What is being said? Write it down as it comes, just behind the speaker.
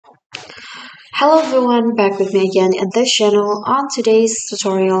Hello everyone, back with me again at this channel. On today's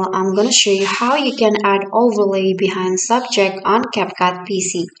tutorial, I'm gonna show you how you can add overlay behind subject on CapCut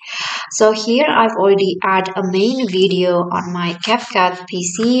PC. So here I've already added a main video on my CapCut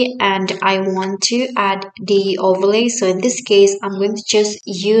PC and I want to add the overlay. So in this case, I'm going to just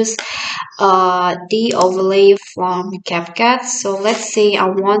use the overlay from CapCut. So let's say I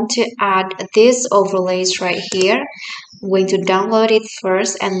want to add this overlays right here. I'm going to download it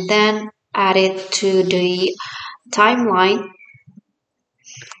first and then add it to the timeline.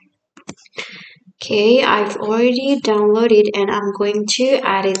 Okay, I've already downloaded and I'm going to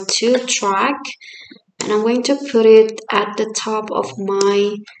add it to track and I'm going to put it at the top of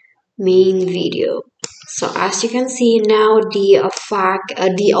my main video. So as you can see now,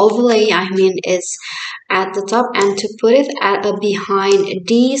 the overlay is at the top, and to put it at behind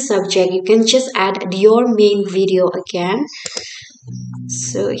the subject, you can just add your main video again.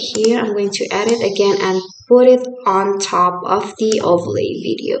 So here I'm going to add it again and put it on top of the overlay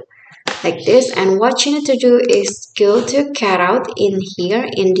video like this. And what you need to do is go to cutout in here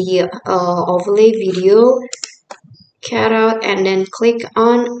in the overlay video cutout and then click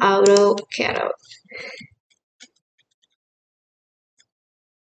on auto cutout.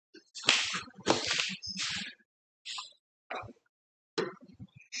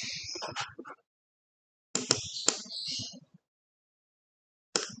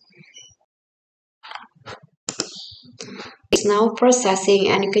 It's now processing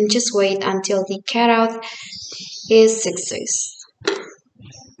and you can just wait until the cutout is success.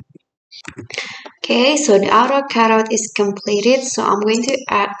 Okay, so the auto cutout is completed. So I'm going to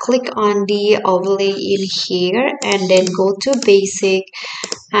click on the overlay in here and then go to basic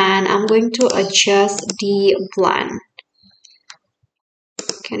and I'm going to adjust the blend.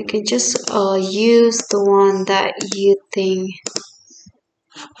 Okay, you can just use the one that you think.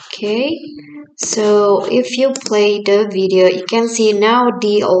 Okay, so if you play the video, you can see now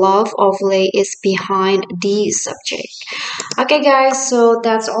the love overlay is behind the subject. Okay guys, so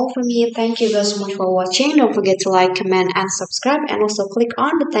that's all for me. Thank you guys so much for watching. Don't forget to like, comment and subscribe, and also click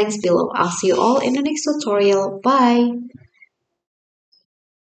on the thanks below. I'll see you all in the next tutorial. Bye.